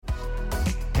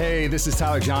Hey, this is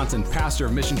Tyler Johnson, pastor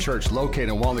of Mission Church located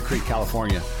in Walnut Creek,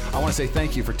 California. I want to say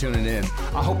thank you for tuning in.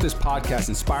 I hope this podcast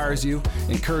inspires you,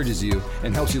 encourages you,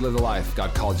 and helps you live the life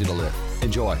God called you to live.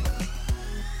 Enjoy.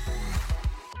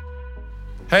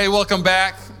 Hey, welcome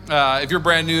back. If you're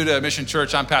brand new to Mission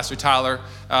Church, I'm Pastor Tyler,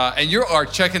 and you are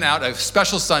checking out a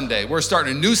special Sunday. We're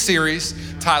starting a new series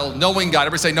titled Knowing God.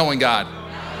 Everybody say Knowing God.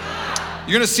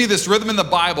 You're going to see this rhythm in the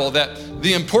Bible that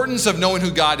the importance of knowing who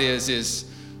God is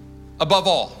above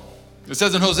all. It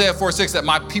says in Hosea 4:6 that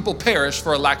my people perish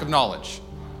for a lack of knowledge.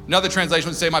 Another translation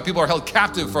would say my people are held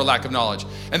captive for a lack of knowledge.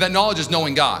 And that knowledge is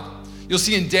knowing God. You'll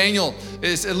see in Daniel,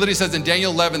 it literally says in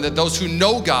Daniel 11 that those who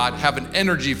know God have an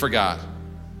energy for God.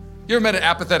 You ever met an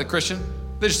apathetic Christian?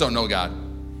 They just don't know God.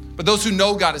 But those who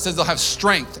know God, it says they'll have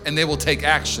strength and they will take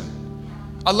action.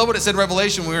 I love what it said in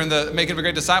Revelation when we were in the Making of a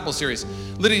Great Disciple series.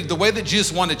 Literally, the way that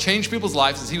Jesus wanted to change people's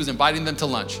lives is he was inviting them to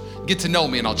lunch. Get to know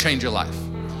me and I'll change your life.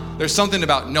 There's something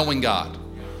about knowing God.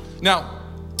 Now,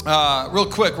 real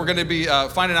quick, we're gonna be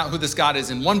finding out who this God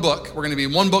is in one book. We're gonna be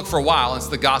in one book for a while. It's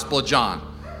the Gospel of John.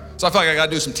 So I feel like I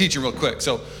gotta do some teaching real quick.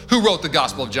 So who wrote the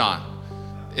Gospel of John?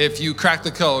 If you cracked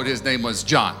the code, his name was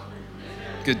John.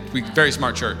 Good, very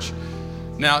smart church.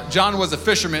 Now, John was a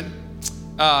fisherman,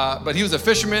 but he was a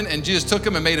fisherman and Jesus took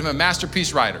him and made him a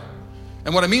masterpiece writer.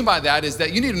 And what I mean by that is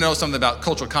that you need to know something about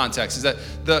cultural context, is that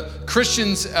the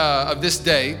Christians of this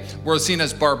day were seen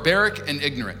as barbaric and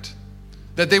ignorant,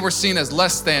 that they were seen as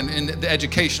less than in the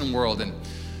education world. And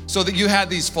so that you had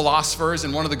these philosophers,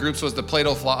 and one of the groups was the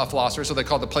Plato philosophers, so they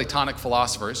called the Platonic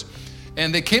philosophers.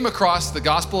 And they came across the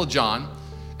Gospel of John,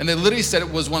 and they literally said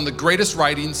it was one of the greatest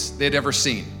writings they'd ever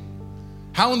seen.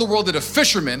 How in the world did a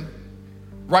fisherman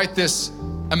write this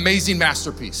amazing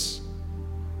masterpiece?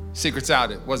 Secret's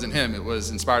out, it wasn't him, it was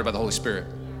inspired by the Holy Spirit.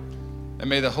 And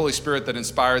may the Holy Spirit that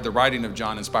inspired the writing of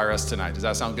John inspire us tonight. Does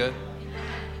that sound good?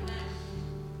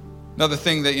 Another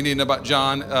thing that you need to know about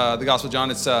John, the Gospel of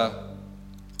John, it's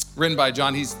written by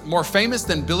John. He's more famous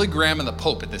than Billy Graham and the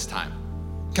Pope at this time,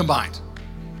 combined.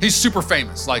 He's super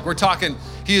famous. Like we're talking,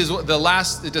 he is the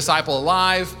last disciple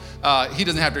alive. He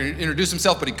doesn't have to introduce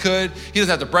himself, but he could. He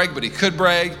doesn't have to brag, but he could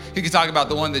brag. He could talk about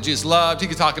the one that Jesus loved. He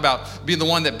could talk about being the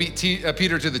one that beat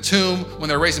Peter to the tomb when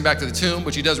they're racing back to the tomb,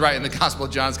 which he does right in the Gospel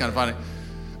of John. It's kind of funny.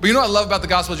 But you know what I love about the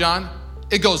Gospel of John?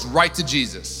 It goes right to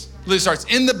Jesus. It literally starts,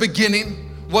 in the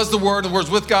beginning was the Word, and the Word was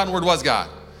with God, and the Word was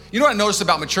God. You know what I noticed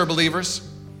about mature believers?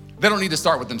 They don't need to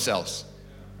start with themselves.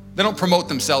 They don't promote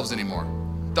themselves anymore.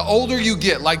 The older you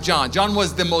get, like John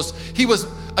was he was,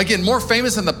 again, more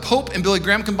famous than the Pope and Billy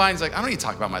Graham combined. He's like, I don't need to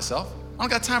talk about myself. I don't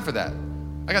got time for that.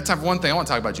 I got time for one thing. I want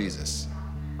to talk about Jesus.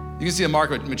 You can see a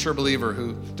mark of a mature believer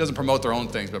who doesn't promote their own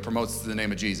things, but promotes the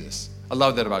name of Jesus. I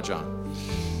love that about John.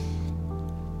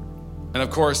 And of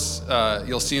course,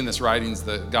 you'll see in this writings,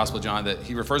 the Gospel of John, that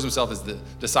he refers himself as the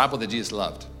disciple that Jesus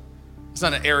loved. It's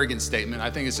not an arrogant statement.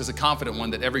 I think it's just a confident one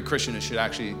that every Christian should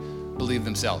actually believe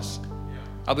themselves.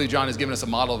 I believe John has given us a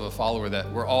model of a follower that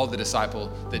we're all the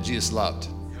disciple that Jesus loved.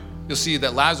 You'll see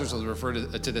that Lazarus was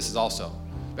referred to this as also.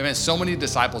 But man, so many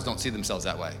disciples don't see themselves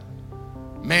that way.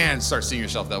 Man, start seeing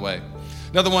yourself that way.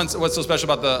 Another one, what's so special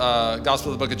about the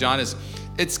Gospel of the book of John is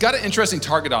it's got an interesting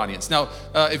target audience. Now,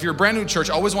 if you're a brand new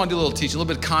church, I always want to do a little teaching, a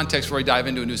little bit of context before we dive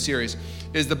into a new series,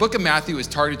 is the book of Matthew is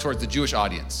targeted towards the Jewish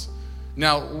audience.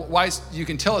 Now, why you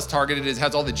can tell it's targeted is it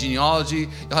has all the genealogy,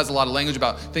 it has a lot of language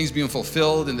about things being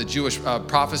fulfilled in the Jewish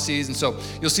prophecies. And so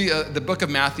you'll see the book of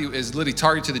Matthew is literally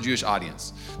targeted to the Jewish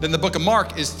audience. Then the book of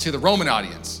Mark is to the Roman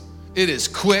audience. It is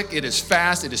quick, it is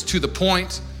fast, it is to the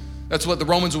point. That's what the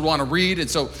Romans would want to read. And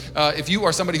so if you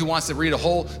are somebody who wants to read a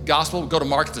whole gospel, go to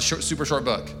Mark. It's a super short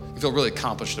book. You feel really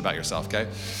accomplished about yourself, okay?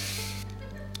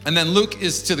 And then Luke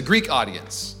is to the Greek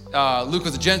audience. Luke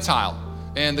was a Gentile.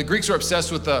 And the Greeks are obsessed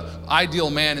with the ideal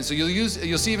man. And so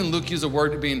you'll see even Luke use a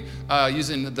word being used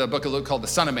in the book of Luke called the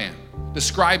Son of Man,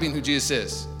 describing who Jesus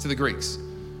is to the Greeks.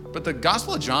 But the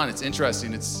Gospel of John, it's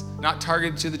interesting. It's not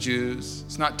targeted to the Jews.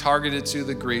 It's not targeted to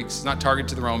the Greeks. It's not targeted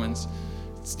to the Romans.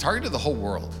 It's targeted to the whole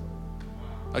world.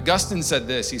 Augustine said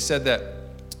this. He said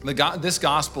that this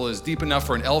gospel is deep enough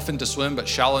for an elephant to swim, but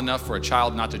shallow enough for a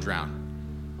child not to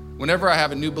drown. Whenever I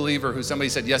have a new believer who somebody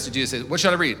said yes to Jesus, say, what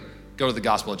should I read? Go to the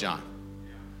Gospel of John.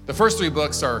 The first three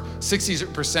books are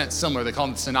 60% similar. They call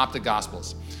them the Synoptic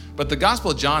Gospels. But the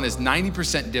Gospel of John is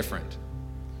 90% different.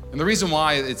 And the reason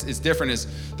why it's different is,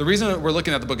 the reason that we're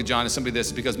looking at the book of John is simply this,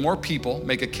 is because more people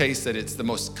make a case that it's the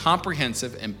most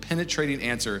comprehensive and penetrating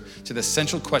answer to the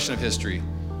central question of history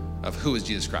of who is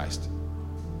Jesus Christ.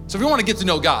 So if you want to get to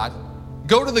know God,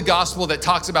 go to the gospel that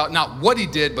talks about not what he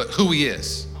did, but who he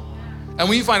is. And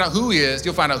when you find out who he is,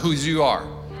 you'll find out who you are.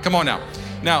 Come on now.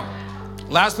 Now,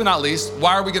 Last but not least,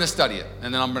 why are we gonna study it?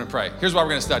 And then I'm gonna pray. Here's why we're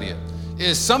gonna study it.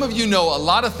 Is some of you know a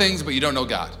lot of things, but you don't know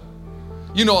God.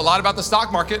 You know a lot about the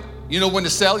stock market. You know when to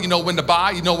sell, you know when to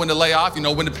buy, you know when to lay off, you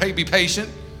know when to be patient.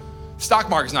 Stock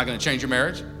market's not gonna change your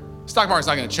marriage. Stock market's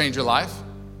not gonna change your life.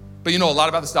 But you know a lot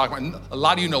about the stock market. A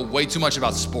lot of you know way too much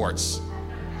about sports.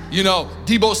 You know,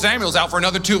 Deebo Samuel's out for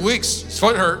another 2 weeks. His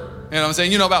foot hurt. You know what I'm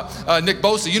saying? You know about Nick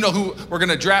Bosa. You know who we're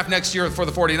gonna draft next year for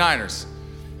the 49ers.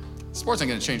 Sports ain't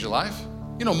gonna change your life.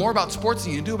 You know more about sports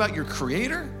than you do about your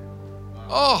creator?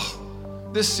 Oh,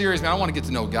 this series, man, I wanna get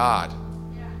to know God.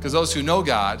 Because those who know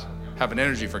God have an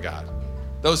energy for God.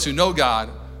 Those who know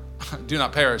God do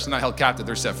not perish, they're not held captive,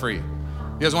 they're set free.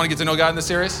 You guys wanna get to know God in this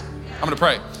series? I'm gonna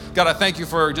pray. God, I thank you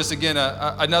for just again,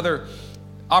 another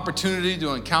opportunity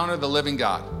to encounter the living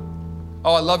God.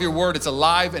 Oh, I love your word, it's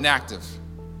alive and active.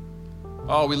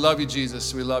 Oh, we love you,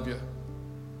 Jesus, we love you.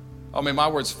 Oh, may my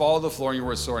words fall to the floor and your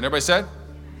words soar. And everybody said?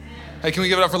 Hey, can we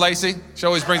give it up for Lacey? She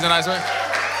always brings a nice way.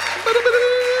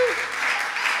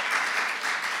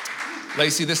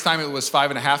 Lacey, this time it was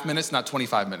 5.5 minutes, not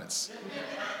 25 minutes.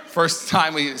 First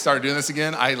time we started doing this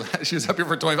again, she was up here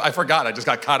for 25, I forgot, I just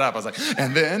got caught up. I was like,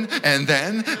 and then,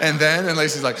 and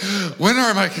Lacey's like, when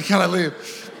can I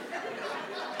leave?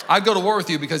 I'd go to war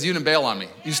with you because you didn't bail on me.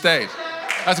 You stayed.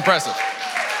 That's impressive.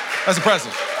 That's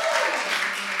impressive.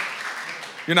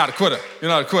 You're not a quitter. You're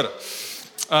not a quitter.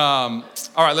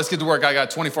 All right, let's get to work. I got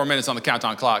 24 minutes on the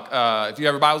countdown clock. If you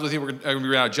have your Bibles with you, we're going to be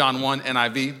reading out John 1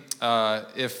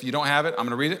 NIV. If you don't have it, I'm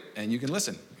going to read it, and you can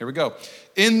listen. Here we go.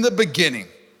 In the beginning,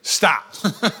 stop.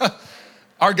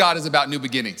 Our God is about new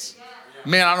beginnings.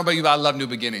 Man, I don't know about you, but I love new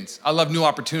beginnings. I love new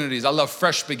opportunities. I love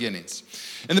fresh beginnings.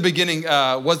 In the beginning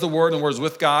was the Word, and the Word was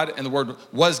with God, and the Word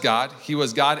was God. He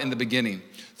was God in the beginning.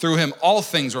 Through him, all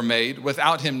things were made.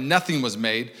 Without him, nothing was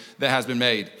made that has been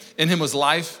made. In him was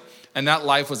life, and that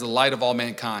life was the light of all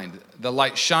mankind. The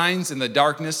light shines in the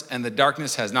darkness, and the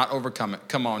darkness has not overcome it.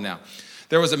 Come on now.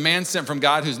 There was a man sent from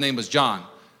God whose name was John.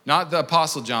 Not the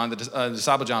apostle John, the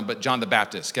disciple John, but John the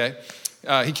Baptist, okay?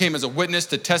 He came as a witness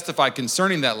to testify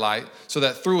concerning that light, so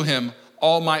that through him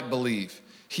all might believe.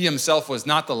 He himself was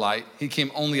not the light. He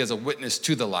came only as a witness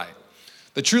to the light.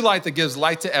 The true light that gives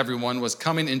light to everyone was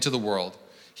coming into the world.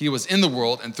 He was in the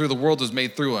world, and through the world was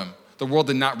made through him. The world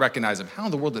did not recognize him. How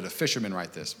in the world did a fisherman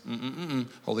write this?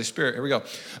 Holy Spirit, here we go.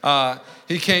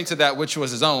 He came to that which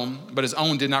was his own, but his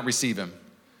own did not receive him.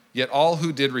 Yet all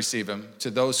who did receive him,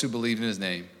 to those who believed in his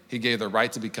name, he gave the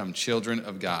right to become children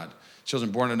of God.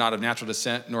 Children born not of natural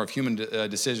descent, nor of human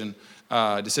decision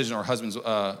or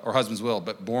husband's will,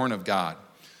 but born of God.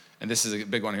 And this is a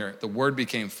big one here. The Word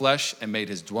became flesh and made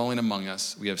his dwelling among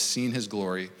us. We have seen his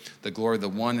glory, the glory of the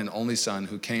one and only Son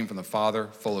who came from the Father,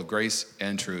 full of grace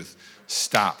and truth.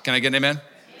 Stop. Can I get an amen?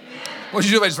 Amen. What'd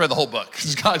you do if I just read the whole book?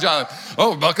 John,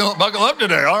 buckle up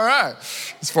today. All right.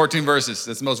 It's 14 verses.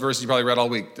 That's the most verses you probably read all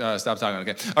week. Stop talking.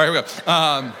 Okay. All right, here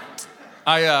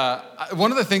we go.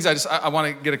 One of the things I want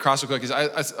to get across real quick is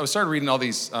I started reading all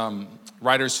these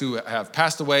writers who have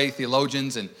passed away,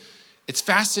 theologians, and it's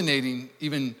fascinating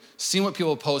even seeing what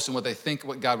people post and what they think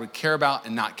what God would care about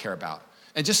and not care about.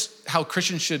 And just how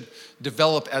Christians should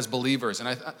develop as believers. And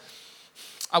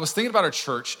I was thinking about our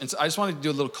church, and so I just wanted to do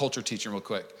a little culture teaching real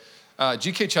quick.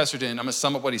 G.K. Chesterton, I'm going to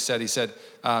sum up what he said. He said,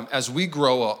 as we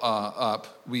grow up,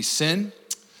 we sin,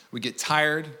 we get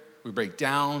tired, we break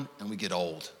down, and we get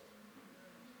old.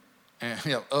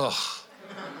 And,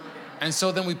 And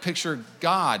so then we picture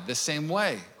God the same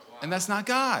way. And that's not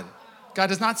God. God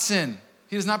does not sin.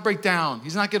 He does not break down. He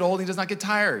does not get old. He does not get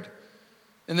tired.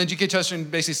 And then G.K. Chesterton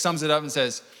basically sums it up and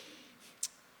says,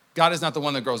 God is not the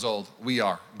one that grows old. We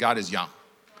are. God is young.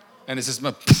 And it's just,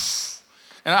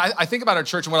 and I think about our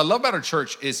church, and what I love about our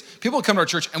church is people come to our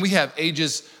church and we have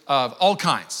ages of all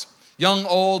kinds. Young,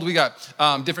 old, we got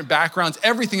different backgrounds,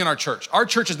 everything in our church. Our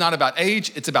church is not about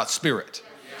age, it's about spirit.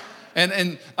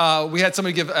 And we had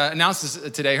somebody announce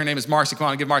this today. Her name is Marcy. Come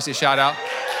on, give Marcy a shout out.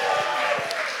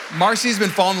 Marcy's been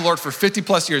following the Lord for 50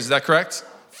 plus years, is that correct?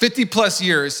 50 plus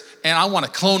years, and I want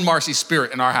to clone Marcy's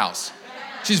spirit in our house.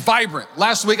 She's vibrant.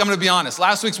 Last week, I'm going to be honest.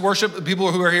 Last week's worship, the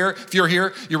people who are here, if you're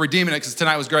here, you're redeeming it because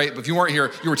tonight was great. But if you weren't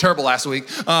here, you were terrible last week.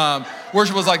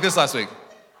 Worship was like this last week.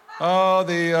 And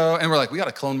we're like, we got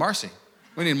to clone Marcy.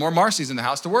 We need more Marcys in the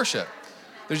house to worship.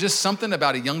 There's just something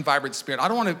about a young, vibrant spirit. I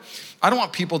don't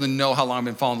want people to know how long I've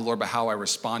been following the Lord, but how I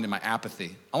respond in my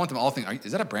apathy. I want them all to think,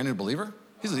 is that a brand new believer?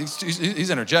 He's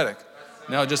energetic.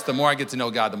 No, just the more I get to know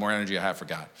God, the more energy I have for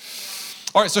God.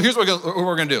 All right, so here's what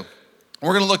we're going to do.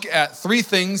 We're going to look at 3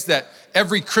 things that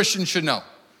every Christian should know.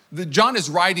 John is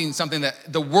writing something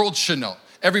that the world should know.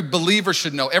 Every believer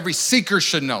should know. Every seeker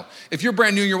should know. If you're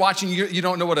brand new and you're watching, you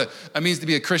don't know what it means to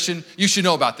be a Christian, you should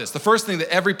know about this. The first thing that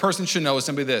every person should know is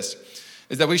simply this,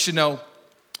 is that we should know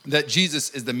that Jesus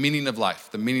is the meaning of life,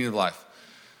 the meaning of life.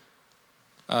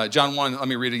 John 1, let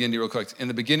me read it again to you real quick. In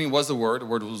the beginning was the Word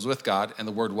was with God, and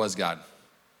the Word was God.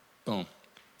 Boom.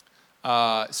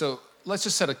 So let's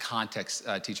just set a context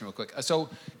teaching real quick. So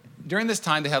during this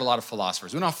time, they had a lot of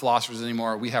philosophers. We don't have philosophers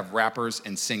anymore. We have rappers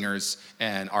and singers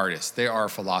and artists. They are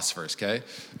philosophers, okay?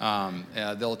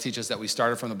 They'll teach us that we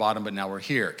started from the bottom, but now we're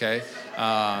here, okay?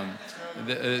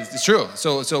 It's true.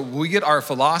 So we get our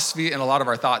philosophy and a lot of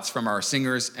our thoughts from our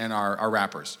singers and our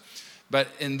rappers. But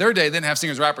in their day, they didn't have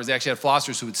singers, rappers. They actually had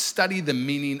philosophers who would study the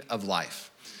meaning of life.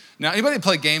 Now, anybody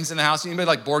play games in the house? Anybody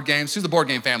like board games? Who's the board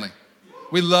game family?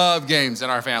 We love games in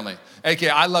our family.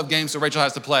 AKA, I love games, so Rachel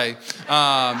has to play.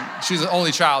 She's an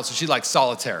only child, so she likes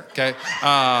solitaire, okay?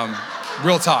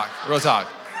 Real talk. She don't want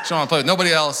to play with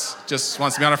nobody else, just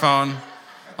wants to be on her phone.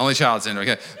 Only child's in,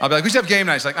 okay? I'll be like, we should have game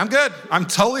night. She's like, I'm good. I'm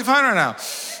totally fine right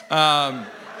now.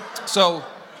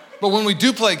 But when we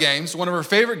do play games, one of our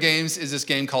favorite games is this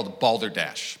game called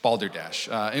Balderdash.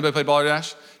 Anybody play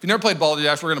Balderdash? If you've never played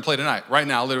Balderdash, we're gonna play tonight. Right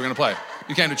now, literally gonna play.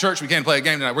 You came to church, we can't play a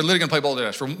game tonight. We're literally gonna play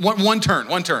Balderdash for one turn.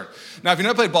 Now, if you've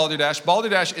never played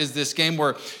Balderdash is this game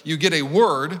where you get a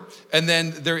word, and then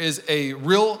there is a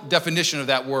real definition of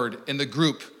that word in the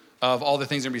group of all the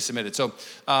things that are going to be submitted. So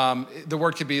the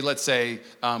word could be, let's say,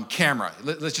 camera.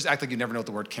 Let's just act like you never know what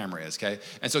the word camera is, okay?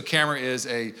 And so camera is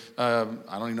I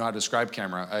don't even know how to describe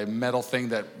camera, a metal thing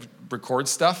that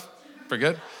records stuff. Pretty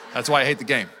good? That's why I hate the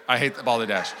game. I hate the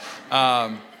Balderdash.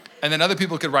 And then other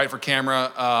people could write for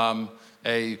camera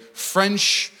a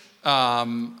French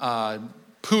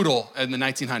poodle in the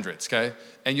 1900s, okay?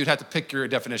 And you'd have to pick your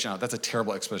definition out. That's a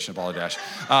terrible explanation of Balderdash.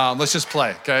 Let's just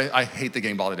play, okay? I hate the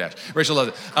game Balderdash. Rachel loves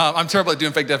it. I'm terrible at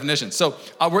doing fake definitions. So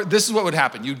this is what would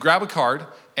happen. You'd grab a card,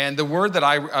 and the word that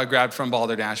I grabbed from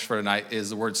Balderdash for tonight is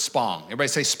the word spong. Everybody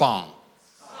say spong.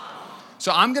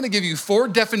 So I'm gonna give you 4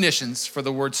 definitions for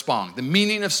the word spong, the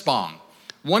meaning of spong.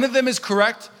 One of them is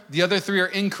correct, the other 3 are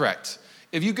incorrect.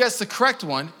 If you guess the correct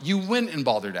one, you win in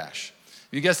Balderdash.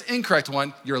 If you guess the incorrect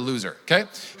one, you're a loser, okay?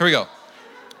 Here we go.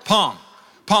 Pong.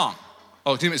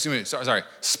 Oh, excuse me. Sorry.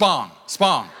 Spong.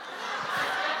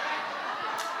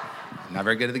 Not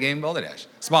very good at the game, Balderdash.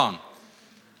 Spong.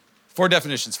 4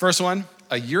 definitions. First one,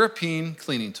 a European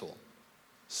cleaning tool.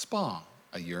 Spong,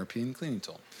 a European cleaning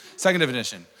tool. Second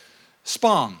definition,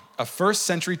 spong, a first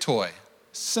century toy,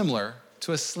 similar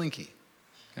to a slinky.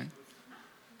 Okay?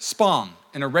 Spong,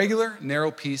 an irregular,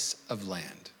 narrow piece of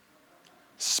land.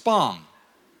 Spong,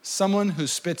 someone who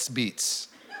spits beats.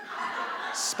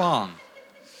 Spong.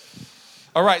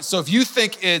 All right, so if you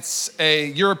think it's a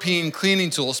European cleaning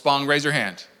tool, spong, raise your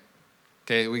hand.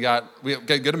 Okay, we got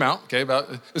a good amount. Okay,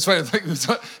 it's funny.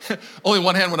 Only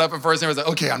one hand went up at first, and I was like,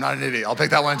 okay, I'm not an idiot. I'll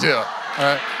take that one too. All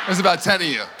right, there's about 10 of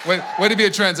you. Way to be a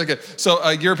trend. Okay, so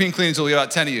a European cleaning tool, we got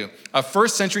about 10 of you. A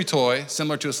first century toy,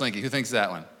 similar to a slinky. Who thinks that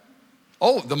one?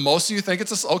 Oh, the most of you think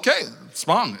it's okay,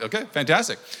 spong. Okay,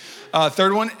 fantastic.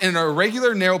 Third one, an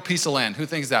irregular, narrow piece of land. Who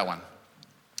thinks that one?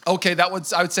 Okay, I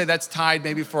would say that's tied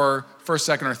maybe for first,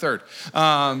 second, or third.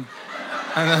 And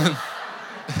then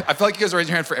I feel like you guys raise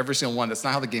your hand for every single one. That's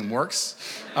not how the game works.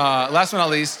 Last but not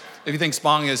least, if you think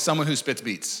spong is someone who spits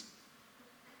beats.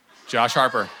 Josh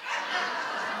Harper.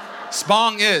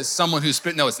 Spong is someone who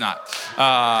no, it's not.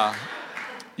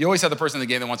 You always have the person in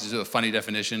the game that wants to do a funny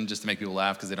definition just to make people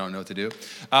laugh because they don't know what to do.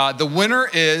 The winner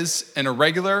is an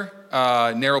irregular,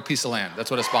 narrow piece of land.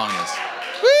 That's what a spong is.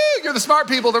 Woo, you're the smart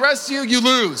people. The rest of you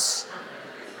lose.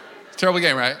 Terrible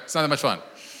game, right? It's not that much fun.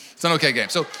 It's an okay game.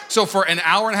 So for an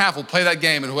hour and a half, we'll play that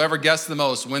game, and whoever guesses the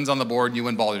most wins on the board, and you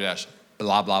win Balderdash.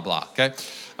 Blah, blah, blah, okay?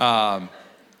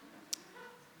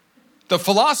 The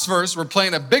philosophers were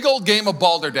playing a big old game of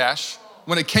Balderdash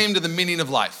when it came to the meaning of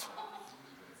life.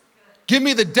 Give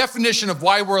me the definition of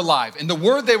why we're alive. And the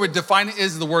word they would define it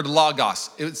is the word logos.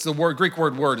 It's the Greek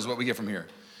word is what we get from here.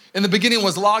 In the beginning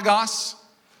was logos,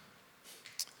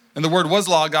 and the word was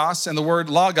logos, and the word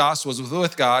logos was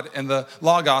with God, and the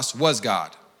logos was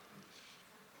God.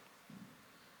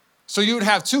 So you would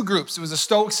have 2 groups. It was the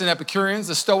Stoics and Epicureans.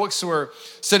 The Stoics were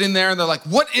sitting there and they're like,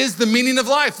 what is the meaning of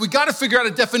life? We got to figure out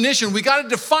a definition. We got to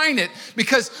define it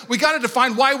because we got to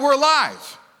define why we're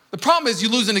alive. The problem is you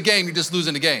lose in a game, you just lose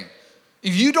in a game.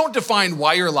 If you don't define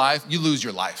why you're alive, you lose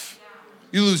your life.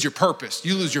 You lose your purpose.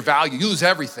 You lose your value. You lose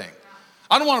everything.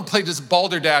 I don't want to play this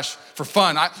Balderdash for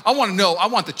fun. I want to know, I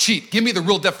want the cheat. Give me the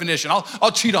real definition.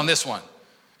 I'll cheat on this one.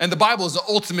 And the Bible is the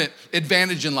ultimate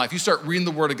advantage in life. You start reading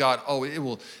the Word of God, it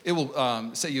will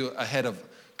set you ahead of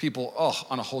people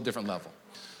on a whole different level.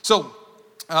 So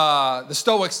the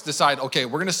Stoics decide, okay,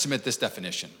 we're gonna submit this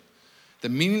definition. The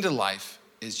meaning to life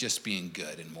is just being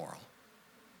good and moral.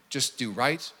 Just do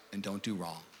right and don't do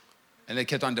wrong. And they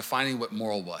kept on defining what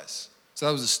moral was. So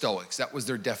that was the Stoics. That was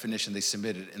their definition they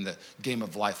submitted in the game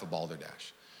of life of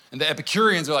Balderdash. And the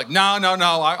Epicureans are like, no,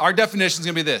 our definition is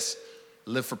gonna be this.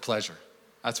 Live for pleasure.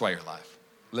 That's why you're alive.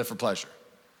 Live for pleasure.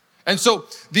 And so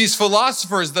these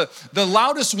philosophers, the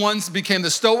loudest ones became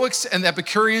the Stoics and the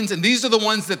Epicureans, and these are the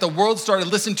ones that the world started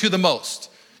listening to the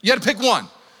most. You had to pick one.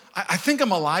 I think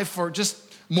I'm alive for just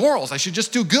morals. I should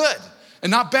just do good and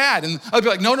not bad. And I'd be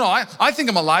like, no, I think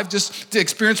I'm alive just to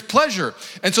experience pleasure.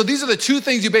 And so these are the two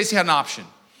things you basically had an option.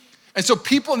 And so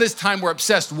people in this time were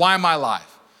obsessed, why am I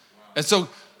alive? And so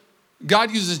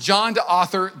God uses John to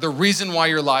author the reason why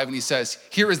you're alive, and he says,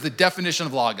 here is the definition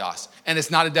of logos. And it's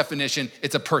not a definition,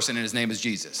 it's a person, and his name is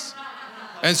Jesus.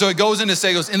 And so it goes into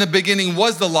say, in the beginning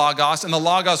was the logos, and the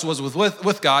logos was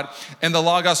with God, and the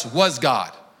logos was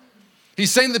God. He's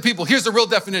saying to the people, here's the real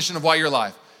definition of why you're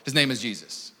alive. His name is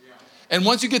Jesus. And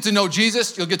once you get to know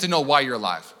Jesus, you'll get to know why you're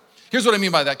alive. Here's what I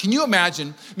mean by that. Can you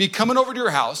imagine me coming over to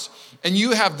your house, and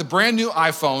you have the brand new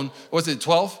iPhone, what's it,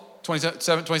 12?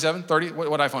 27, 30?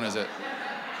 What iPhone is it?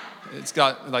 It's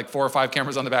got like 4 or 5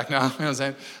 cameras on the back now, you know what I'm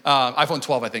saying? iPhone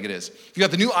 12, I think it is. You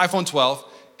got the new iPhone 12,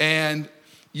 and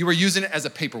you were using it as a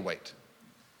paperweight.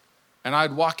 And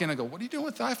I'd walk in and go, what are you doing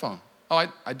with the iPhone?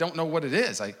 Oh, I don't know what it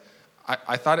is.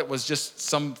 I thought it was just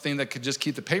something that could just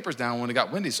keep the papers down when it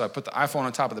got windy, so I put the iPhone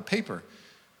on top of the paper.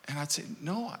 And I'd say,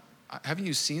 no, haven't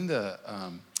you seen the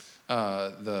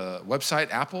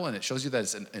website Apple, and it shows you that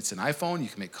it's an iPhone. You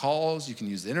can make calls, you can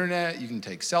use the internet, you can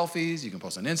take selfies, you can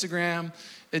post on Instagram.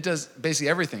 It does basically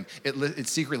everything. It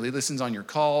secretly listens on your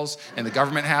calls, and the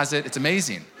government has it. It's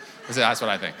amazing. That's what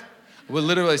I think. We're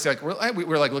literally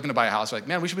we're like looking to buy a house. We're like,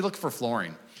 man, we should be looking for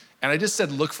flooring. And I just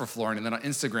said look for flooring, and then on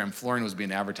Instagram, flooring was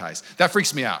being advertised. That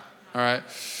freaks me out, all right?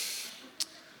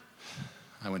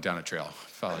 I went down a trail,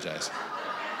 apologize.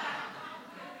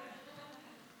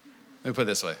 Let me put it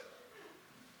this way.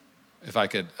 If I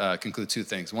could conclude 2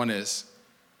 things. One is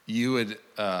you would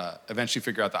eventually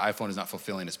figure out the iPhone is not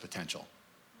fulfilling its potential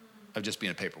of just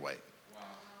being a paperweight. Wow.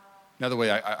 Another way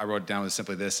I wrote it down was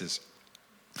simply this is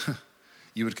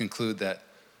you would conclude that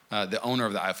the owner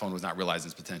of the iPhone was not realizing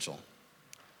its potential.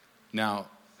 Now,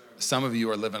 some of you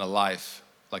are living a life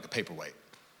like a paperweight.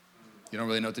 You don't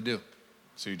really know what to do,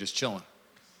 so you're just chilling.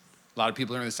 A lot of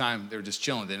people during this time, they were just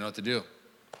chilling. They didn't know what to do.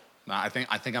 Now, I think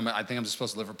I'm just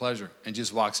supposed to live for pleasure. And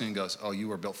Jesus walks in and goes, oh, you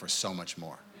were built for so much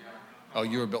more. Oh,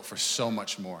 you were built for so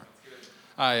much more.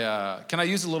 Can I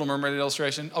use the Little Mermaid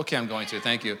illustration? Okay, I'm going to,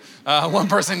 thank you. One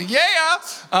person,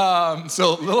 yeah!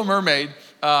 So Little Mermaid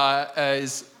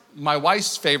is my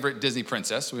wife's favorite Disney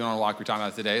princess. We don't know what we're talking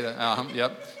about today.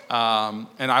 Yep.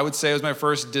 And I would say it was my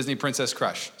first Disney princess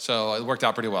crush. So it worked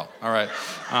out pretty well. All right.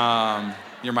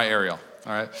 You're my Ariel.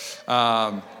 All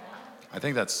right. I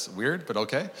think that's weird, but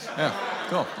okay. Yeah,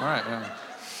 cool. All right. Yeah.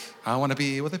 I want to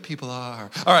be where the people are.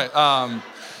 All right.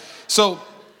 So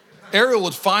Ariel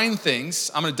would find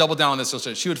things. I'm going to double down on this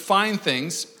illustration. She would find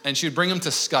things, and she would bring them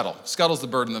to Scuttle. Scuttle's the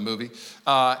bird in the movie.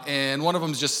 And one of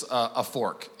them is just a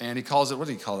fork. And he calls it, what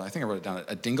do you call it? I think I wrote it down,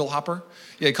 a dingle hopper.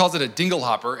 Yeah, he calls it a dingle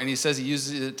hopper, and he says he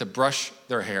uses it to brush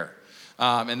their hair.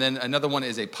 And then another one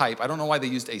is a pipe. I don't know why they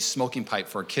used a smoking pipe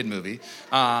for a kid movie,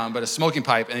 but a smoking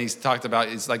pipe, and he's talked about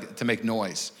it's like to make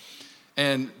noise.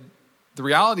 And the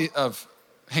reality of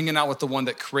hanging out with the one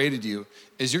that created you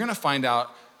is you're going to find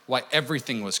out why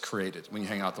everything was created when you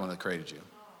hang out with the one that created you.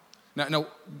 Now,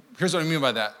 here's what I mean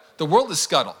by that. The world is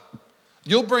Scuttle.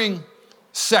 You'll bring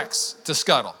sex to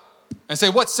Scuttle and say,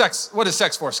 what is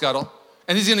sex for, Scuttle?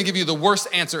 And he's going to give you the worst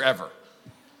answer ever.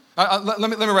 Let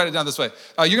me write it down this way.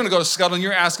 You're going to go to Scuttle and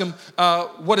you're asking,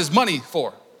 what is money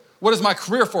for? What is my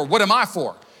career for? What am I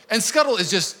for? And Scuttle is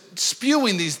just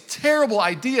spewing these terrible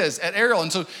ideas at Ariel.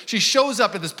 And so she shows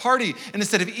up at this party, and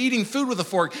instead of eating food with a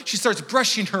fork, she starts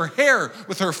brushing her hair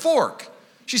with her fork.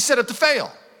 She's set up to fail.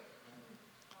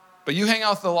 But you hang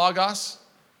out with the Logos,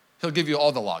 he'll give you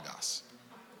all the Logos.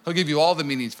 He'll give you all the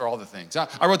meanings for all the things.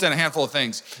 I wrote down a handful of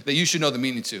things that you should know the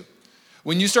meaning to.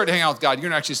 When you start to hang out with God, you're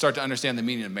going to actually start to understand the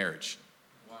meaning of marriage.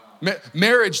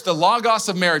 Marriage, the logos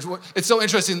of marriage. It's so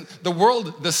interesting. The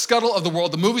world, the Scuttle of the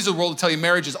world, the movies of the world will tell you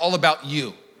marriage is all about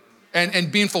you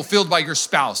and being fulfilled by your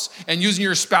spouse and using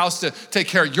your spouse to take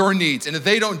care of your needs. And if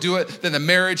they don't do it, then the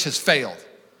marriage has failed.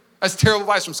 That's terrible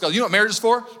advice from Scuttle. You know what marriage is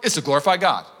for? It's to glorify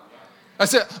God.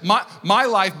 That's it. My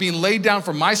life being laid down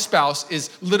for my spouse is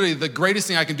literally the greatest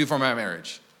thing I can do for my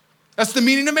marriage. That's the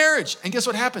meaning of marriage. And guess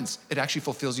what happens? It actually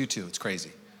fulfills you too. It's crazy.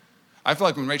 I feel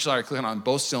like when Rachel and I are clicking on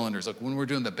both cylinders, like when we're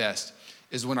doing the best,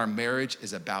 is when our marriage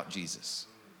is about Jesus.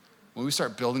 when we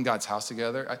start building God's house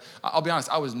together, I'll be honest,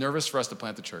 I was nervous for us to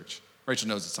plant the church. Rachel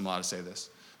knows this, I'm allowed to say this,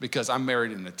 because I'm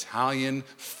married an Italian,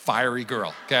 fiery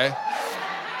girl, okay?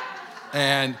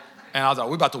 And I was like,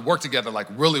 we're about to work together, like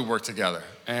really work together.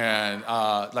 And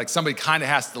like somebody kind of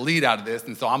has to lead out of this.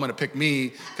 And so I'm gonna pick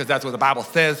me because that's what the Bible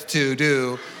says to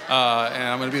do. And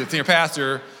I'm gonna be the senior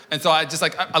pastor. And so I just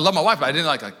like, I love my wife, but I didn't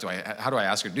how do I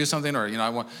ask her to do something? Or,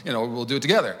 we'll do it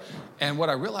together. And what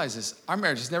I realized is our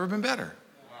marriage has never been better.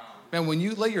 Wow. Man, when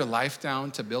you lay your life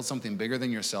down to build something bigger than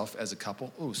yourself as a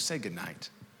couple, say goodnight.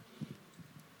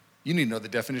 You need to know the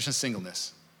definition of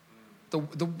singleness. The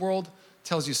world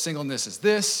tells you singleness is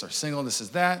this or singleness is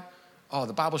that. Oh,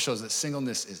 the Bible shows that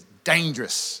singleness is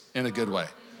dangerous in a good way.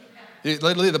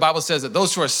 Literally, the Bible says that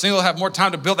those who are single have more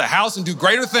time to build a house and do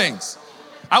greater things.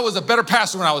 I was a better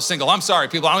pastor when I was single. I'm sorry,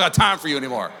 people, I don't got time for you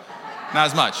anymore. Not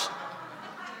as much.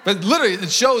 But literally,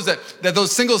 it shows that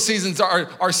those single seasons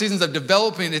are seasons of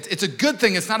developing. It's a good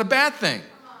thing. It's not a bad thing.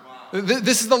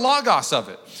 This is the logos of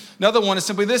it. Another one is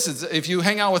simply this. Is if you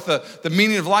hang out with the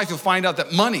meaning of life, you'll find out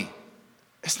that money,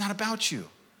 it's not about you.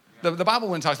 The Bible,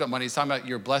 when it talks about money, it's talking about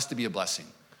you're blessed to be a blessing.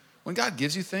 When God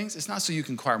gives you things, it's not so you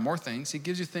can acquire more things. He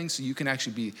gives you things so you can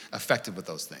actually be effective with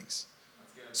those things.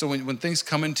 So when things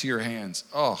come into your hands,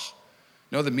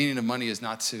 know the meaning of money is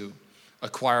not to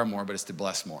acquire more, but it's to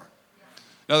bless more.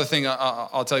 Another thing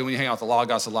I'll tell you, when you hang out with the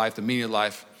logos of life, the meaning of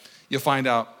life, you'll find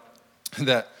out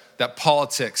that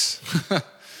politics,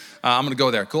 I'm gonna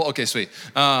go there, cool, okay, sweet.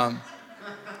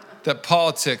 That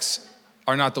politics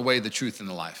are not the way, the truth, and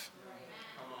the life.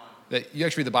 That you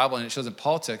actually read the Bible and it shows in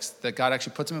politics that God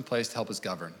actually puts them in place to help us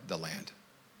govern the land.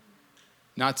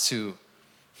 Not to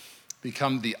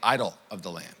become the idol of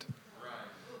the land.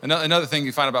 Right. Another thing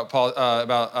you find about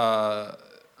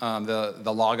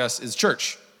the logos is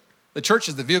church. The church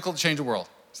is the vehicle to change the world.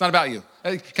 It's not about you.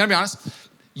 Can I be honest?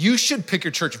 You should pick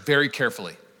your church very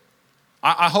carefully.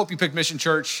 I hope you pick Mission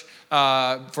Church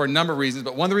for a number of reasons,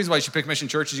 but one of the reasons why you should pick Mission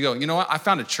Church is you go, you know what? I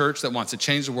found a church that wants to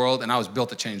change the world, and I was built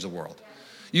to change the world.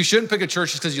 You shouldn't pick a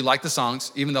church just because you like the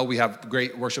songs, even though we have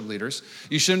great worship leaders.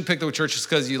 You shouldn't pick the church just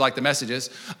because you like the messages.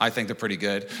 I think they're pretty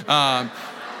good.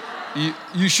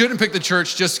 You shouldn't pick the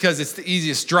church just because it's the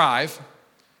easiest drive.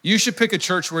 You should pick a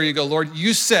church where you go, Lord,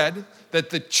 you said that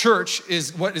the church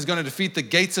is what is going to defeat the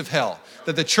gates of hell,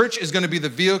 that the church is going to be the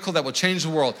vehicle that will change the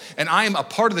world. And I am a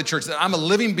part of the church, that I'm a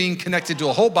living being connected to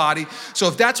a whole body. So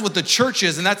if that's what the church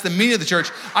is and that's the meaning of the church,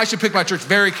 I should pick my church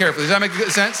very carefully. Does that make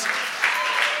sense?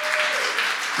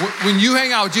 When you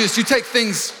hang out with Jesus, you take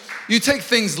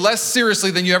things less seriously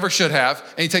than you ever should have,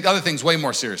 and you take other things way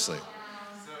more seriously.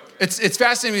 It's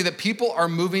fascinating to me that people are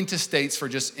moving to states for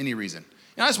just any reason.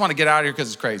 I just want to get out of here because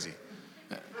it's crazy.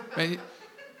 Man,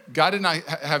 God did not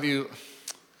have you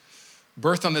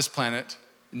birthed on this planet,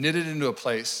 knitted into a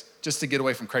place just to get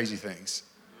away from crazy things.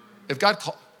 If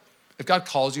God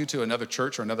calls you to another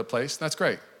church or another place, that's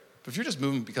great. But if you're just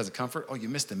moving because of comfort, you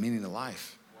missed the meaning of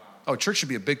life. Church should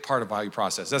be a big part of how you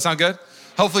process. Does that sound good?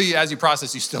 Hopefully, as you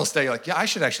process, you still stay like, I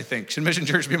should actually think, should Mission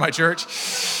Church be my church?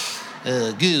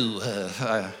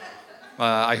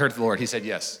 I heard the Lord. He said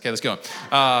yes. Okay, let's go.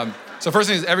 So first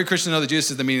thing is every Christian should know that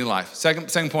Jesus is the meaning of life.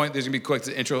 Second point, there's going to be quick,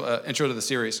 the intro to the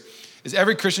series, is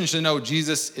every Christian should know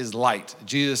Jesus is light.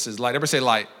 Jesus is light. Everybody say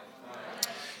light.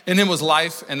 In him was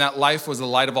life, and that life was the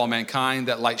light of all mankind.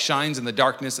 That light shines in the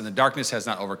darkness, and the darkness has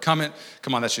not overcome it.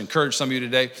 Come on, that should encourage some of you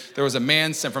today. There was a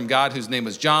man sent from God whose name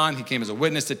was John. He came as a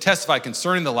witness to testify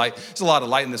concerning the light. There's a lot of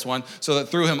light in this one. So that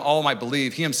through him all might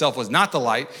believe. He himself was not the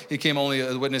light. He came only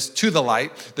as a witness to the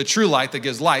light, the true light that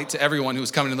gives light to everyone who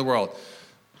is coming in the world.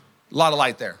 A lot of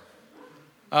light there.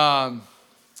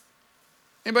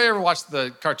 Anybody ever watched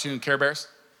the cartoon Care Bears?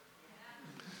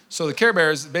 So the Care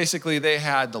Bears, basically, they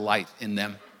had the light in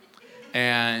them.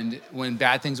 And when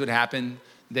bad things would happen,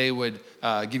 they would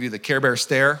give you the Care Bear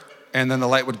stare, and then the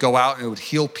light would go out and it would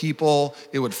heal people.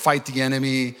 It would fight the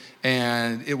enemy.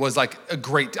 And it was like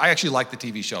I actually liked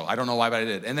the TV show. I don't know why, but I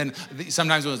did. And then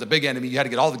sometimes when it was a big enemy, you had to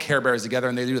get all the Care Bears together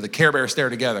and they do the Care Bear stare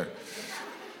together.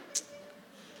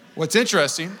 What's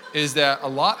interesting is that a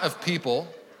lot of people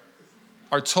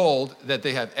are told that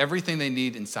they have everything they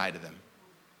need inside of them.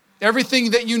 Everything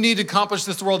that you need to accomplish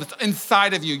this world, it's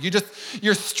inside of you.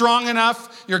 You're strong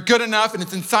enough, you're good enough, and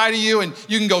it's inside of you, and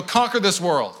you can go conquer this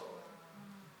world.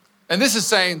 And this is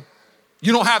saying,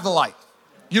 you don't have the light.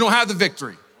 You don't have the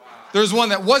victory. There's one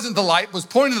that wasn't the light, was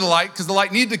pointing to the light, because the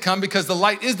light needed to come, because the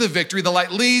light is the victory. The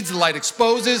light leads, the light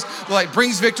exposes, the light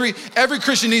brings victory. Every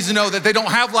Christian needs to know that they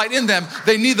don't have light in them.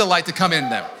 They need the light to come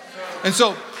in them. And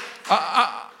so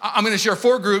I'm gonna share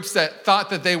 4 groups that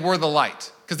thought that they were the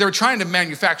light, because they were trying to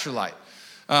manufacture light.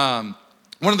 One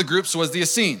of the groups was the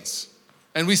Essenes.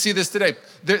 And we see this today.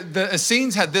 The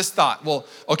Essenes had this thought, well,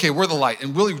 okay, we're the light.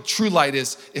 And really true light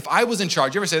is, if I was in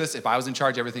charge, you ever say this? If I was in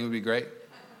charge, everything would be great.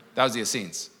 That was the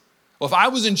Essenes. Well, if I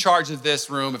was in charge of this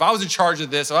room, if I was in charge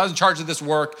of this, if I was in charge of this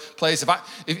workplace,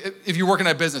 if you're working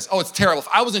at a business, oh, it's terrible. If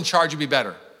I was in charge, it'd be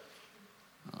better.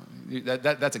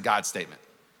 That's a God statement.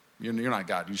 You're not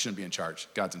God. You shouldn't be in charge.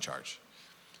 God's in charge.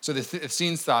 So the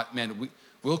Essenes thought, man,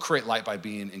 we'll create light by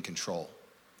being in control.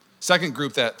 Second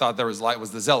group that thought there was light was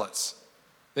the Zealots.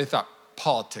 They thought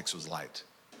politics was light.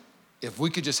 If we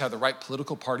could just have the right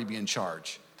political party be in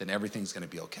charge, then everything's gonna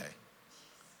be okay.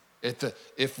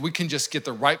 If we can just get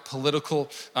the right political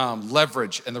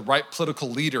leverage and the right political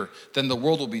leader, then the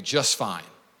world will be just fine.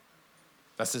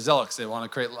 That's the Zealots. They want to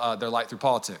create their light through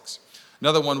politics.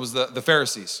 Another one was the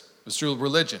Pharisees. It was through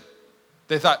religion.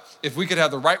 They thought if we could have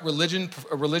the right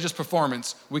religious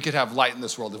performance, we could have light in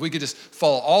this world. If we could just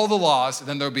follow all the laws,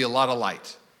 then there would be a lot of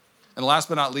light. And last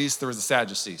but not least, there was the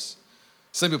Sadducees.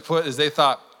 Simply put, is they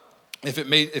thought if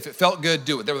it felt good,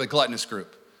 do it. They were the gluttonous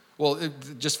group. Well,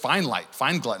 just find light,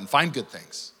 find glutton, find good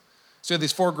things. So you have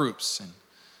these four groups. And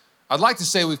I'd like to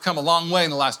say we've come a long way in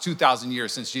the last 2,000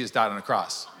 years since Jesus died on the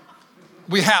cross.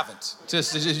 We haven't.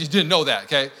 Just you didn't know that,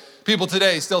 okay? People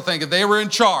today still think if they were in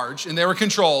charge and they were in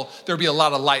control, there'd be a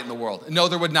lot of light in the world. No,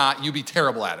 there would not. You'd be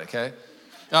terrible at it, okay?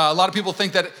 A lot of people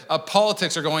think that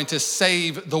politics are going to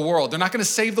save the world. They're not going to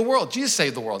save the world. Jesus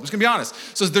saved the world. I'm just going to be honest.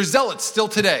 So there's zealots still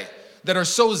today that have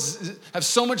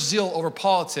so much zeal over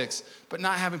politics, but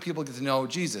not having people get to know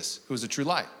Jesus, who is the true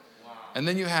light. Wow. And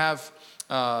then you have,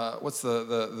 what's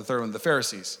the third one? The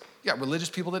Pharisees. You got religious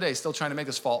people today still trying to make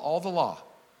us follow all the law,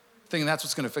 thinking that's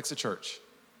what's going to fix the church.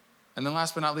 And then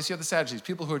last but not least, you have the Sadducees,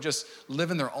 people who are just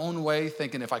living their own way,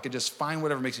 thinking if I could just find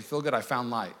whatever makes me feel good, I found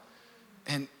light.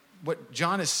 And what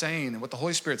John is saying and what the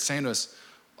Holy Spirit's saying to us,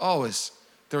 is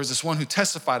there was this one who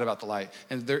testified about the light,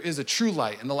 and there is a true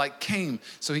light, and the light came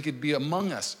so he could be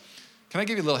among us. Can I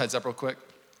give you a little heads up real quick?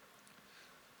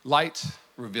 Light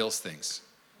reveals things.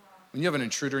 When you have an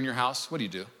intruder in your house, what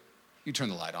do? You turn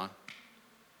the light on.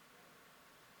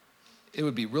 It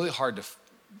would be really hard to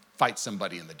fight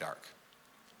somebody in the dark.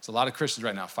 There's a lot of Christians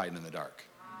right now fighting in the dark.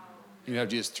 You have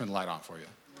Jesus turn the light on for you.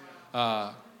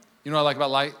 You know what I like about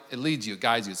light? It leads you, it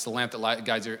guides you. It's the lamp that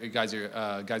guides your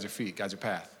feet, guides your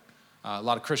path. A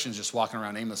lot of Christians just walking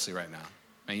around aimlessly right now.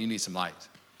 Man, you need some light.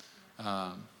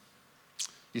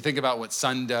 You think about what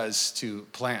sun does to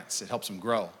plants. It helps them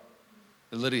grow.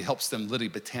 It literally helps them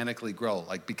botanically grow,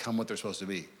 like become what they're supposed to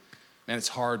be. Man, it's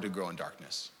hard to grow in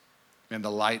darkness. Man, the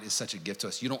light is such a gift to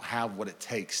us. You don't have what it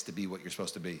takes to be what you're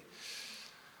supposed to be.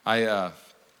 I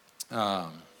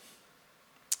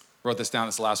wrote this down.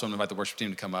 It's the last one. I invite the worship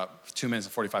team to come up. 2 minutes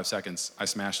and 45 seconds. I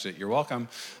smashed it. You're welcome.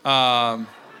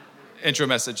 Intro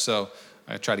message, so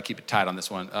I try to keep it tight on this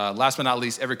one. Last but not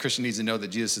least, every Christian needs to know that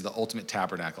Jesus is the ultimate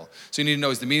tabernacle. So you need to know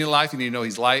he's the meaning of life. You need to know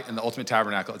he's light and the ultimate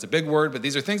tabernacle. It's a big word, but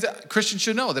these are things that Christians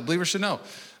should know, that believers should know.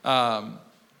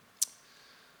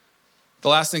 The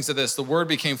last thing to this, the word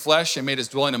became flesh and made his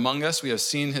dwelling among us. We have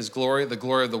seen his glory, the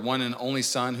glory of the one and only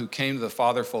Son who came to the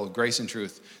Father full of grace and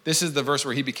truth. This is the verse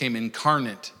where he became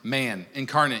incarnate, man,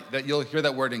 incarnate. That you'll hear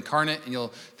that word incarnate and you'll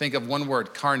think of one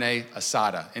word, carne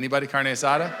asada. Anybody carne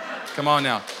asada? Come on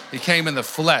now. He came in the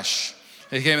flesh.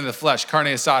 He came in the flesh, carne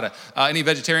asada. Any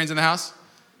vegetarians in the house?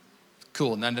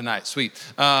 Cool, none tonight, sweet.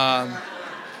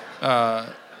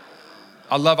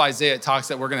 I love Isaiah. It talks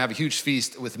that we're going to have a huge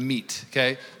feast with meat,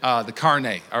 okay? The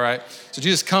carne, all right? So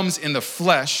Jesus comes in the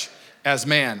flesh as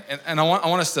man. And I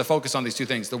want us to focus on these two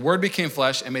things. The word became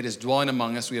flesh and made his dwelling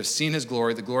among us. We have seen his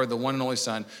glory, the glory of the one and only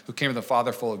Son who came to the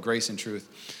Father full of grace and truth.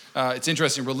 It's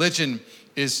interesting. Religion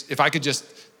is, if I could just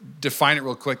define it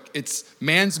real quick, it's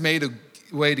man's made a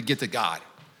way to get to God.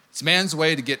 It's man's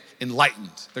way to get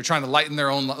enlightened. They're trying to lighten their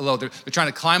own load. They're trying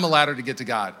to climb a ladder to get to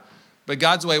God. But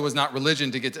God's way was not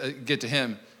religion to get to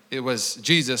him. It was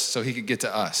Jesus so he could get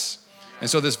to us. And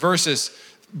so this verse is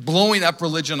blowing up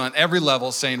religion on every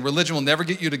level, saying religion will never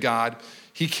get you to God.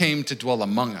 He came to dwell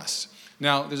among us.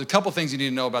 Now, there's a couple things you need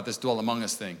to know about this dwell among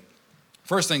us thing.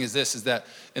 First thing is this, is that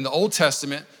in the Old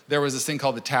Testament, there was this thing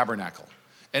called the tabernacle.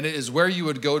 And it is where you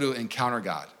would go to encounter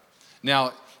God.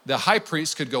 Now, the high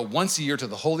priest could go once a year to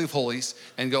the Holy of Holies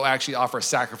and go actually offer a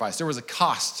sacrifice. There was a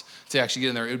cost to actually get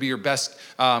in there. It would be your best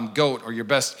goat or your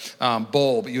best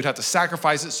bull, but you'd have to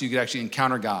sacrifice it so you could actually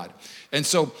encounter God. And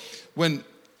so when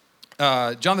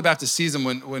John the Baptist sees him,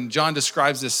 when John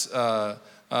describes this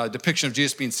depiction of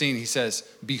Jesus being seen, he says,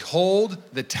 "Behold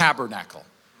the tabernacle,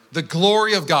 the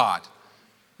glory of God."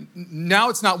 Now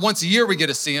it's not once a year we get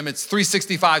to see him, it's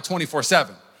 365,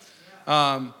 24/7.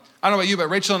 I don't know about you, but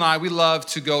Rachel and I, we love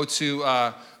to go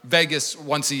to Vegas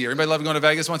once a year. Anybody love going to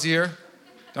Vegas once a year?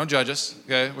 Don't judge us,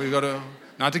 okay? We go to,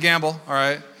 not to gamble, all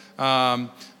right?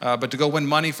 But to go win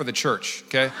money for the church,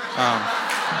 okay?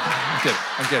 I'm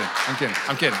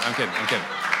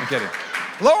kidding.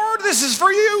 Lord, this is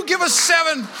for you. Give us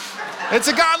 7. It's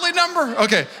a godly number.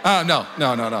 Okay,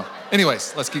 no.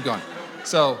 Anyways, let's keep going.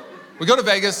 So we go to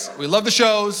Vegas. We love the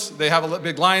shows. They have a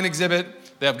big lion exhibit.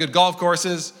 They have good golf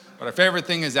courses. But our favorite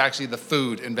thing is actually the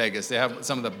food in Vegas. They have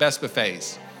some of the best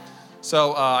buffets.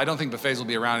 So I don't think buffets will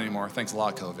be around anymore. Thanks a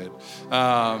lot, COVID.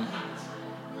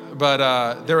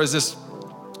 But there was this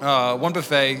one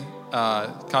buffet,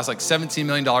 cost like $17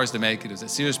 million to make. It was at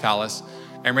Caesar's Palace.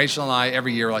 And Rachel and I,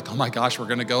 every year, are like, oh my gosh, we're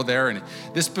gonna go there. And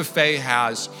this buffet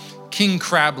has king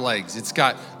crab legs. It's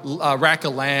got rack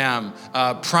of lamb,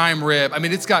 prime rib. I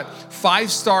mean, it's got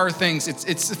 5-star things. It's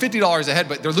 $50 a head,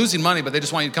 but they're losing money, but they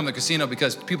just want you to come to the casino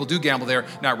because people do gamble there.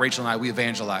 Not Rachel and I, we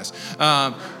evangelize.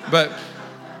 But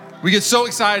we get so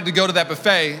excited to go to that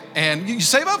buffet, and you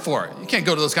save up for it. You can't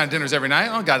go to those kind of dinners every night.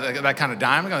 I don't got that kind of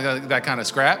dime. I got that kind of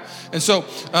scrap. And so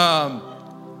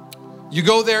you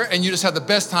go there, and you just have the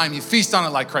best time. You feast on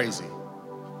it like crazy.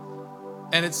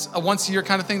 And it's a once-a-year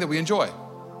kind of thing that we enjoy.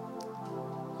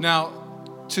 Now,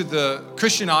 to the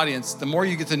Christian audience, the more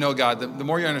you get to know God, the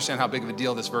more you understand how big of a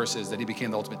deal this verse is, that he became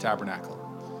the ultimate tabernacle.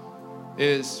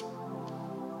 Is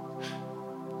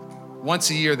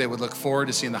once a year, they would look forward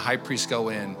to seeing the high priest go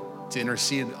in to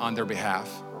intercede on their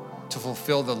behalf, to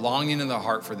fulfill the longing in their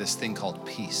heart for this thing called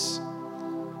peace.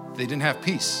 They didn't have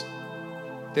peace.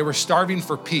 They were starving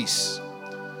for peace.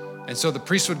 And so the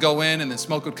priest would go in, and the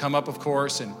smoke would come up, of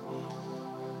course. And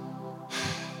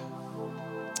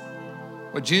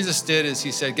what Jesus did is he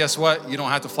said, guess what? You don't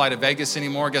have to fly to Vegas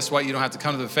anymore. Guess what? You don't have to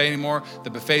come to the buffet anymore. The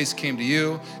buffets came to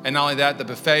you. And not only that, the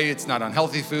buffet, it's not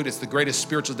unhealthy food. It's the greatest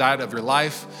spiritual diet of your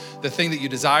life. The thing that you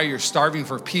desire, you're starving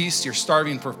for peace. You're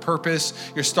starving for purpose.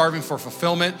 You're starving for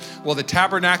fulfillment. Well, the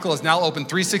tabernacle is now open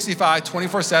 365,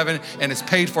 24/7, and it's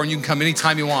paid for, and you can come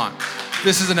anytime you want.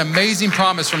 This is an amazing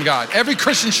promise from God. Every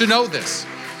Christian should know this.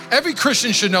 Every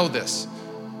Christian should know this.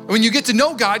 When you get to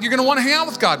know God, you're gonna wanna hang out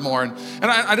with God more. And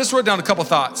I just wrote down a couple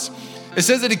thoughts. It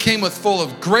says that he came with full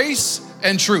of grace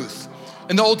and truth.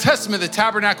 In the Old Testament, the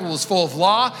tabernacle was full of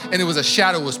law, and it was a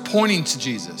shadow, it was pointing to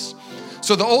Jesus.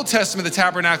 So the Old Testament, the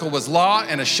tabernacle was law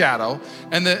and a shadow,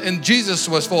 and Jesus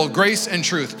was full of grace and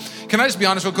truth. Can I just be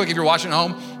honest real quick, if you're watching at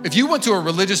home, if you went to a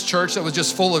religious church that was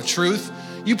just full of truth,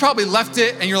 you probably left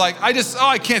it and you're like,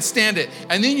 I can't stand it.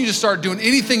 And then you just started doing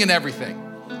anything and everything.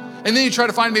 And then you try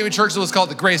to find maybe a church that was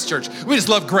called the Grace Church. We just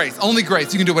love grace, only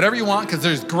grace. You can do whatever you want because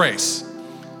there's grace.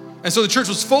 And so the church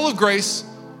was full of grace,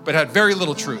 but had very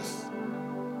little truth.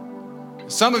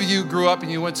 Some of you grew up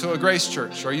and you went to a grace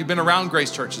church, or you've been around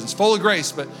grace churches. It's full of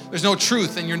grace, but there's no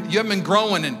truth, and you haven't been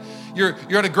growing, and you're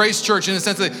at a grace church in the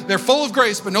sense that they're full of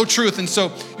grace, but no truth. And so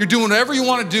you're doing whatever you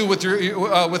want to do with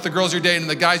with the girls you're dating and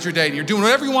the guys you're dating. You're doing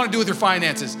whatever you want to do with your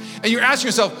finances. And you're asking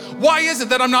yourself, why is it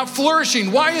that I'm not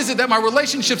flourishing? Why is it that my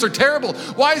relationships are terrible?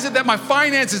 Why is it that my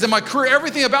finances and my career,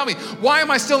 everything about me, why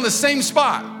am I still in the same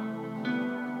spot?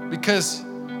 Because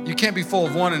you can't be full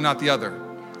of one and not the other.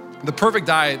 The perfect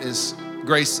diet is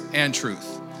grace and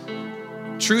truth.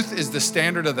 Truth is the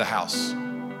standard of the house.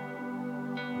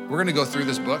 We're gonna go through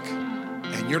this book,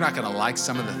 and you're not gonna like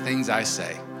some of the things I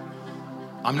say.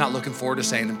 I'm not looking forward to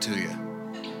saying them to you.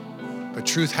 But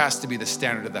truth has to be the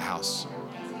standard of the house.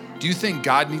 Do you think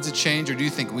God needs to change, or do you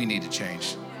think we need to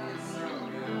change?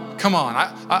 Come on,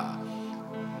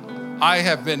 I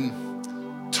have been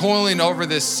toiling over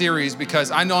this series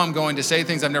because I know I'm going to say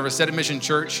things I've never said at Mission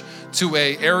Church to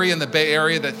an area in the Bay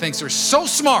Area that thinks they're so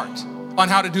smart on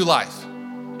how to do life.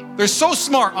 They're so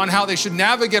smart on how they should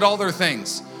navigate all their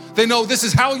things. They know this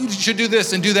is how you should do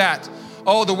this and do that.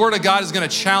 Oh, the word of God is gonna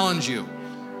challenge you.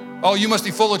 Oh, you must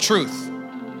be full of truth.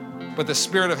 But the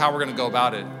spirit of how we're gonna go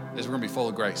about it is we're gonna be full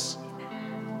of grace.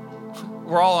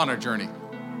 We're all on our journey.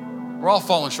 We're all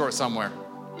falling short somewhere.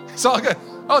 It's all good.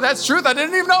 Oh, that's truth, I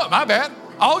didn't even know it, my bad.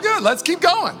 All good, let's keep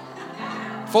going.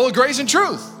 Full of grace and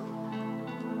truth.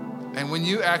 And when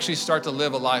you actually start to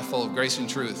live a life full of grace and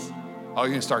truth, oh, you're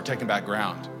gonna start taking back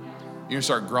ground. You're gonna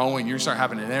start growing. You're gonna start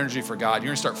having an energy for God.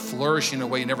 You're gonna start flourishing in a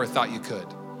way you never thought you could.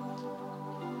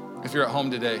 If you're at home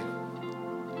today,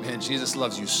 man, Jesus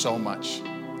loves you so much.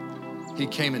 He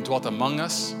came and dwelt among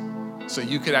us so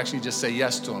you could actually just say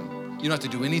yes to him. You don't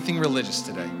have to do anything religious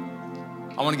today.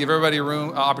 I wanna give everybody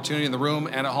an opportunity in the room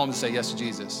and at home to say yes to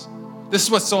Jesus. This is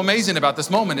what's so amazing about this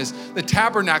moment is the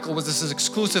tabernacle was this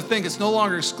exclusive thing. It's no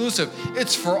longer exclusive.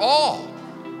 It's for all.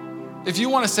 If you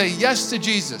wanna say yes to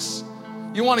Jesus,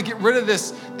 you want to get rid of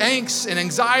this angst and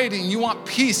anxiety, and you want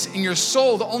peace in your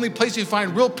soul, the only place you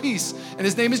find real peace, and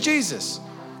his name is Jesus.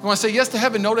 If you want to say yes to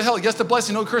heaven, no to hell, yes to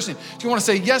blessing, no to cursing. If you want to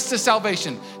say yes to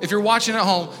salvation, if you're watching at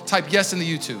home, type yes in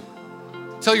the YouTube.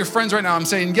 Tell your friends right now, I'm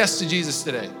saying yes to Jesus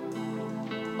today.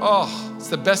 Oh, it's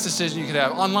the best decision you could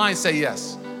have. Online, say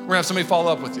yes. We're going to have somebody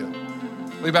follow up with you.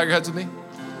 Will you bow your heads with me?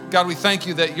 God, we thank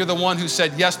you that you're the one who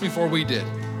said yes before we did.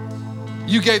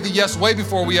 You gave the yes way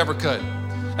before we ever could.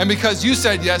 And because you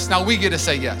said yes, now we get to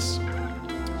say yes.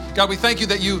 God, we thank you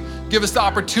that you give us the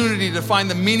opportunity to find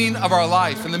the meaning of our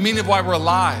life and the meaning of why we're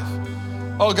alive.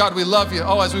 Oh God, we love you.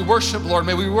 Oh, as we worship, Lord,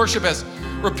 may we worship as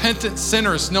repentant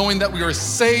sinners, knowing that we are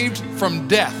saved from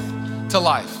death to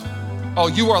life. Oh,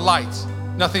 you are light,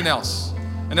 nothing else.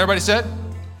 And everybody said?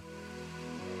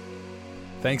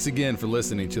 Thanks again for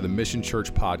listening to the Mission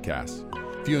Church podcast.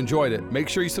 If you enjoyed it, make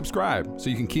sure you subscribe so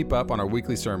you can keep up on our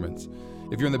weekly sermons.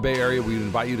 If you're in the Bay Area, we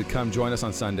invite you to come join us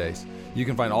on Sundays. You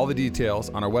can find all the details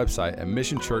on our website at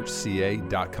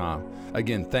missionchurchca.com.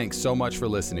 Again, thanks so much for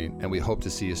listening, and we hope to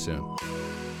see you soon.